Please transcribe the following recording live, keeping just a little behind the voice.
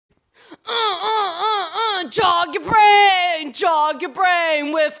Jog your brain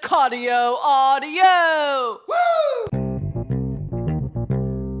with cardio audio. Woo!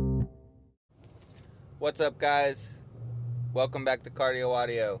 What's up, guys? Welcome back to Cardio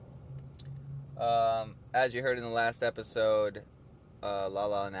Audio. As you heard in the last episode,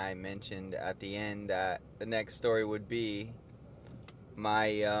 Lala and I mentioned at the end that the next story would be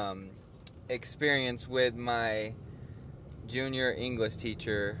my experience with my junior English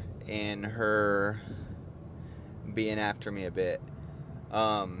teacher and her being after me a bit.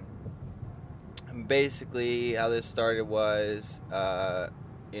 Basically, how this started was, I'm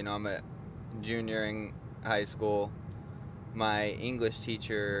a junior in high school. My English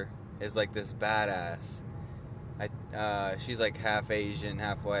teacher is like this badass. She's like half Asian,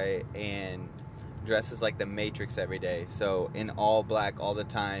 half white, and dresses like the Matrix every day. So in all black all the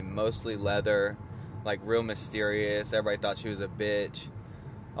time, mostly leather, like real mysterious. Everybody thought she was a bitch.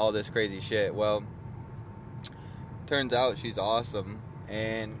 All this crazy shit. Well, turns out she's awesome,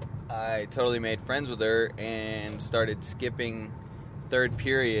 and I totally made friends with her and started skipping third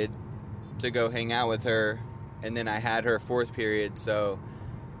period to go hang out with her, and then I had her fourth period, so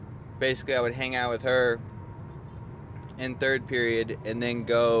basically I would hang out with her in third period and then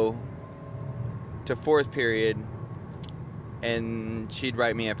go to fourth period, and she'd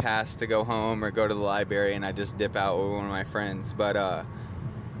write me a pass to go home or go to the library, and I'd just dip out with one of my friends. But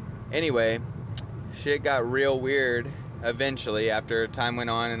anyway, shit got real weird eventually after time went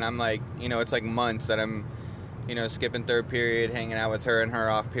on, and I'm like, it's like months that I'm, skipping third period, hanging out with her in her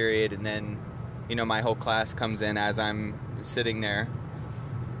off period, and then, my whole class comes in as I'm sitting there.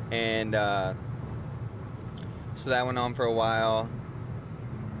 And so that went on for a while.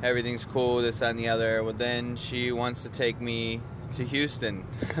 Everything's cool, this, that, and the other. Well, then she wants to take me to Houston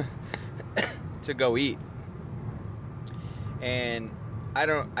to go eat. And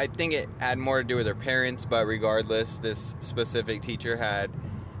I think it had more to do with her parents, but regardless, this specific teacher had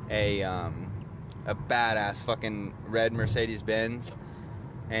a badass fucking red Mercedes-Benz,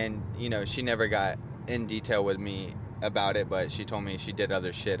 and, she never got in detail with me about it, but she told me she did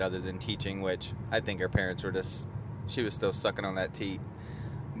other shit other than teaching, which I think her parents were she was still sucking on that teat.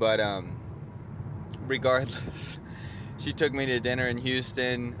 But, regardless, she took me to dinner in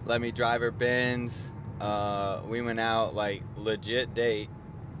Houston, let me drive her Benz. We went out, like, legit date.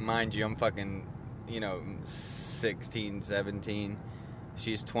 Mind you, I'm fucking, 16, 17.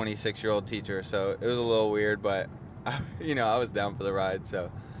 She's 26-year-old teacher, so it was a little weird, but, I was down for the ride,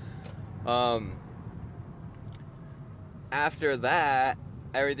 so. After that,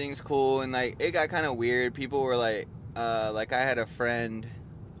 everything's cool, and, like, it got kind of weird. People were, like, I had a friend,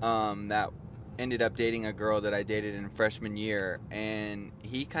 that ended up dating a girl that I dated in freshman year, and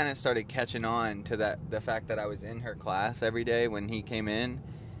he kind of started catching on to the fact that I was in her class every day when he came in,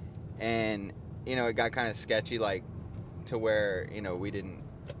 and it got kind of sketchy, like, to where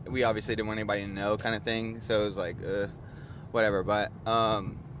we obviously didn't want anybody to know, kind of thing. So it was like whatever. But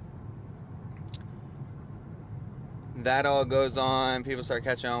that all goes on, people start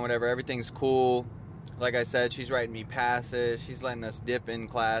catching on, whatever, everything's cool. Like I said, she's writing me passes. She's letting us dip in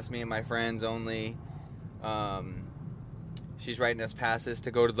class, me and my friends only. She's writing us passes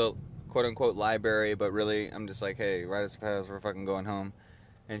to go to the quote-unquote library, but really, I'm just like, hey, write us a pass, we're fucking going home.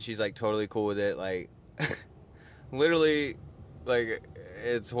 And she's, like, totally cool with it. Like, literally, like,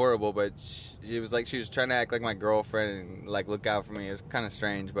 it's horrible, but she was like, she was trying to act like my girlfriend and, like, look out for me. It was kind of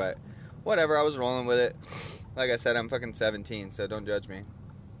strange, but whatever, I was rolling with it. Like I said, I'm fucking 17, so don't judge me.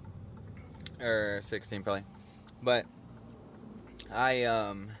 Or 16 probably. But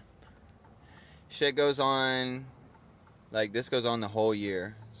shit goes on, like, this goes on the whole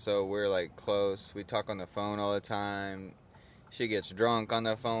year. So we're, like, close. We talk on the phone all the time. She gets drunk on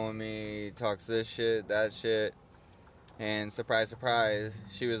the phone with me, talks this shit, that shit. And surprise, surprise,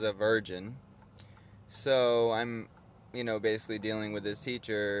 she was a virgin. So I'm, basically dealing with this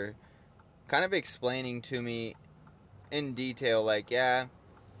teacher, kind of explaining to me in detail, like, yeah,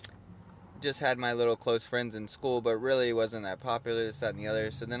 just had my little close friends in school, but really wasn't that popular, this, that, and the other.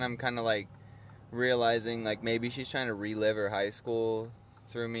 So then I'm kind of, like, realizing, like, maybe she's trying to relive her high school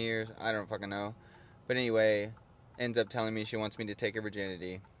through me, or I don't fucking know. But anyway, ends up telling me she wants me to take her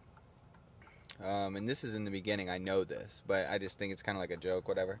virginity. And this is in the beginning, I know this, but I just think it's kind of like a joke,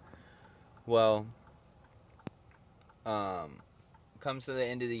 whatever. Well, comes to the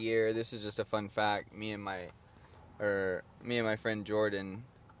end of the year, this is just a fun fact, me and my friend Jordan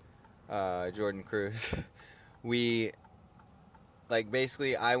Cruz, we, like,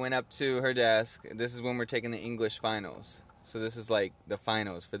 basically, I went up to her desk. This is when we're taking the English finals. So this is, like, the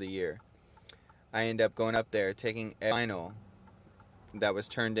finals for the year. I end up going up there, taking a final that was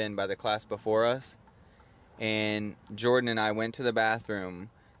turned in by the class before us. And Jordan and I went to the bathroom,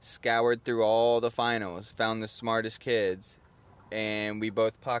 scoured through all the finals, found the smartest kids, and we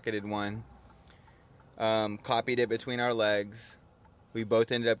both pocketed one, copied it between our legs. We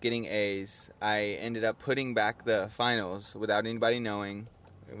both ended up getting A's. I ended up putting back the finals without anybody knowing,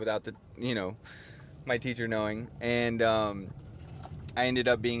 without my teacher knowing. And I ended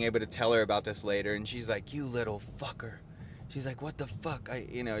up being able to tell her about this later, and she's like, "You little fucker." She's like, "What the fuck?"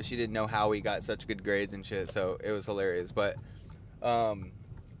 She didn't know how we got such good grades and shit, so it was hilarious. But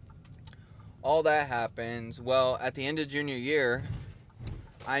all that happens. Well, at the end of junior year,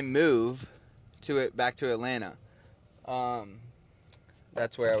 I move back to Atlanta.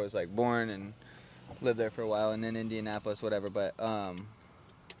 That's where I was like born and lived there for a while, and then Indianapolis, whatever. But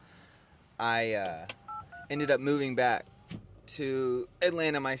I ended up moving back to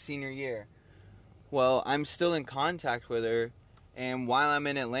Atlanta my senior year. Well, I'm still in contact with her, and while I'm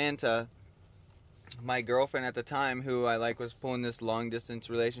in Atlanta, my girlfriend at the time, who I was pulling this long distance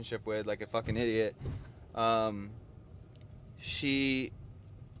relationship with like a fucking idiot, she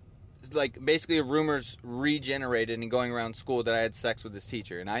basically rumors regenerated and going around school that I had sex with this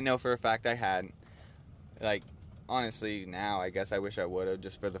teacher, and I know for a fact I hadn't. Honestly, now I guess I wish I would have,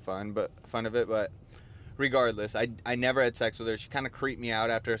 just for the fun of it, but regardless, I never had sex with her. She kind of creeped me out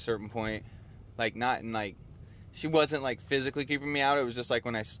after a certain point. She wasn't physically creeping me out. It was just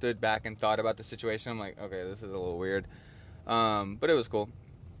when I stood back and thought about the situation, I'm like, okay, this is a little weird. But it was cool.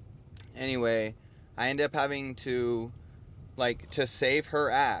 Anyway, I ended up having to, to save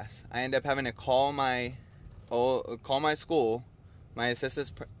her ass, I ended up having to call my school, my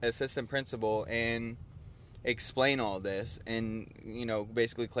assistant principal, and explain all this, and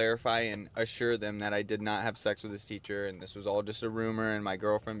basically clarify and assure them that I did not have sex with this teacher, and this was all just a rumor, and my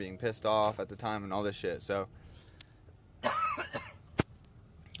girlfriend being pissed off at the time and all this shit. So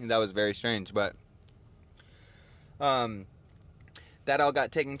that was very strange, but that all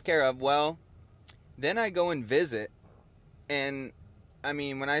got taken care of. Well, then I go and visit, and I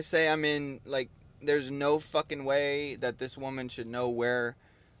mean, when I say I'm in, there's no fucking way that this woman should know where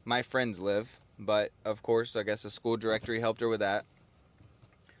my friends live. But, of course, I guess the school directory helped her with that.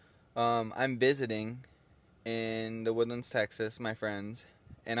 I'm visiting in the Woodlands, Texas, my friends,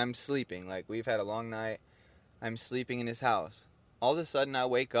 and I'm sleeping. We've had a long night. I'm sleeping in his house. All of a sudden, I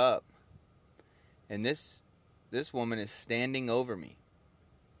wake up, and this woman is standing over me.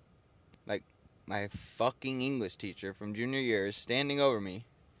 My fucking English teacher from junior year is standing over me.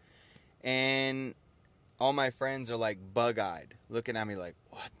 And all my friends are, bug-eyed, looking at me like,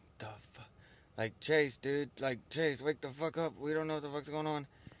 what the fuck? Chase, dude, Chase, wake the fuck up. We don't know what the fuck's going on.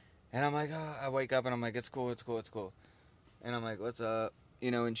 And I'm like, oh, I wake up and I'm like, it's cool. And I'm like, what's up?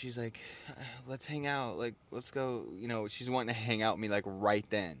 And she's like, let's hang out. Let's go. She's wanting to hang out with me, right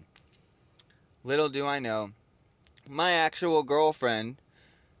then. Little do I know, my actual girlfriend,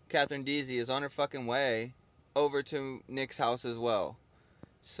 Catherine Deasy, is on her fucking way over to Nick's house as well.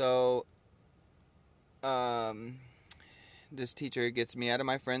 So, this teacher gets me out of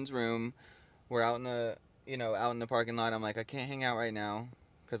my friend's room. We're out in the parking lot. I'm like, I can't hang out right now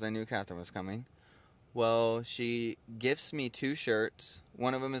because I knew Catherine was coming. Well, she gifts me 2 shirts.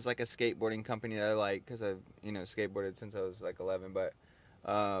 One of them is a skateboarding company that I like because I've, skateboarded since I was 11. But,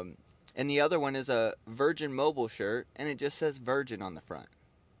 and the other one is a Virgin Mobile shirt, and it just says Virgin on the front.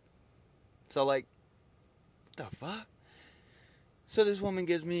 So, what the fuck? So this woman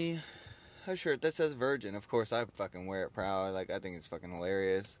gives me a shirt that says Virgin. Of course, I fucking wear it proud. I think it's fucking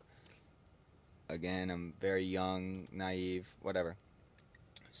hilarious. Again, I'm very young, naive, whatever.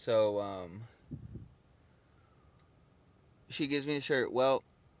 So, she gives me the shirt. Well,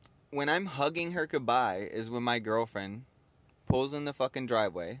 when I'm hugging her goodbye is when my girlfriend pulls in the fucking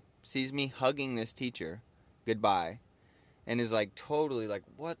driveway, sees me hugging this teacher goodbye, and is totally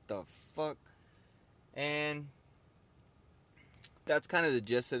what the fuck? And that's kind of the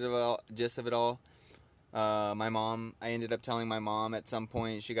gist of it all. I ended up telling my mom at some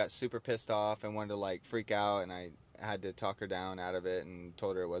point. She got super pissed off and wanted to freak out, and I had to talk her down out of it and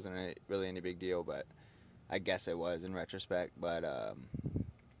told her it wasn't really any big deal, but I guess it was in retrospect. But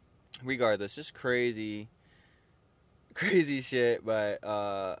regardless, just crazy shit.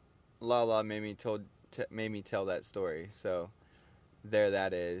 But Lala made me tell that story, so there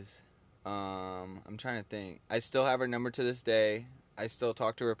that is. I'm trying to think. I still have her number to this day. I still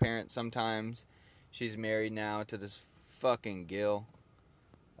talk to her parents sometimes. She's married now to this fucking Gil.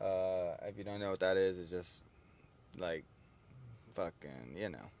 If you don't know what that is, it's just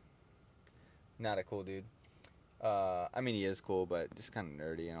fucking, not a cool dude. I mean, he is cool, but just kind of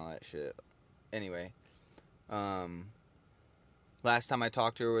nerdy and all that shit. Anyway, last time I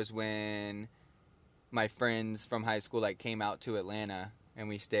talked to her was when my friends from high school like came out to Atlanta and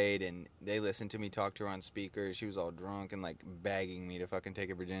we stayed, and they listened to me talk to her on speakers. She was all drunk and like begging me to fucking take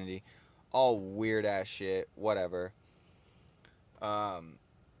her virginity. All weird ass shit, whatever. I'm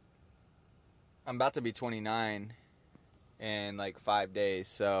about to be 29 in like 5 days,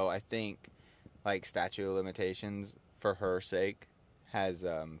 so I think like statute of limitations for her sake has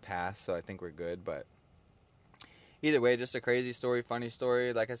passed, so I think we're good. But either way, just a crazy story, funny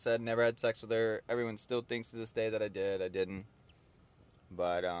story. Like I said, never had sex with her. Everyone still thinks to this day that I did. I didn't.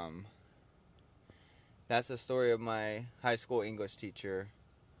 But that's the story of my high school English teacher.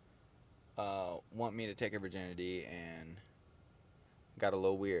 Want me to take her virginity, and got a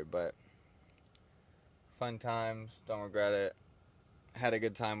little weird, but fun times. Don't regret it. Had a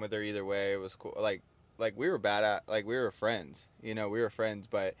good time with her either way. It was cool. Like we were we were friends. You know, we were friends,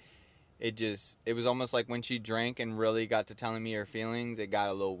 but it was almost like when she drank and really got to telling me her feelings, it got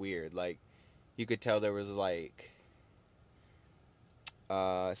a little weird. Like, you could tell there was like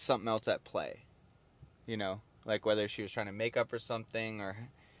something else at play. You know, like whether she was trying to make up for something or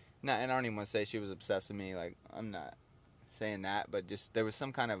not. And I don't even want to say she was obsessed with me. Like, I'm not saying that, but just there was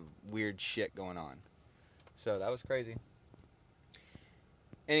some kind of weird shit going on. So that was crazy.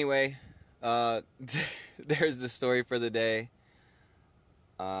 Anyway, there's the story for the day.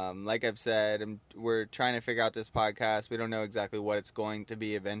 Like I've said, we're trying to figure out this podcast. We don't know exactly what it's going to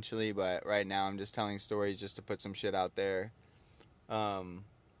be eventually, but right now I'm just telling stories just to put some shit out there. And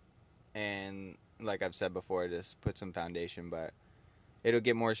like I've said before, just put some foundation, but it'll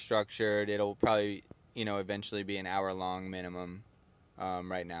get more structured. It'll probably, eventually be an hour-long minimum.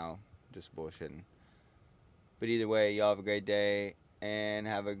 Right now, just bullshitting. But either way, y'all have a great day, and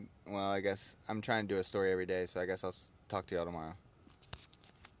I guess I'm trying to do a story every day, so I guess I'll talk to y'all tomorrow.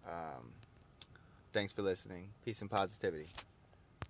 Thanks for listening. Peace and positivity.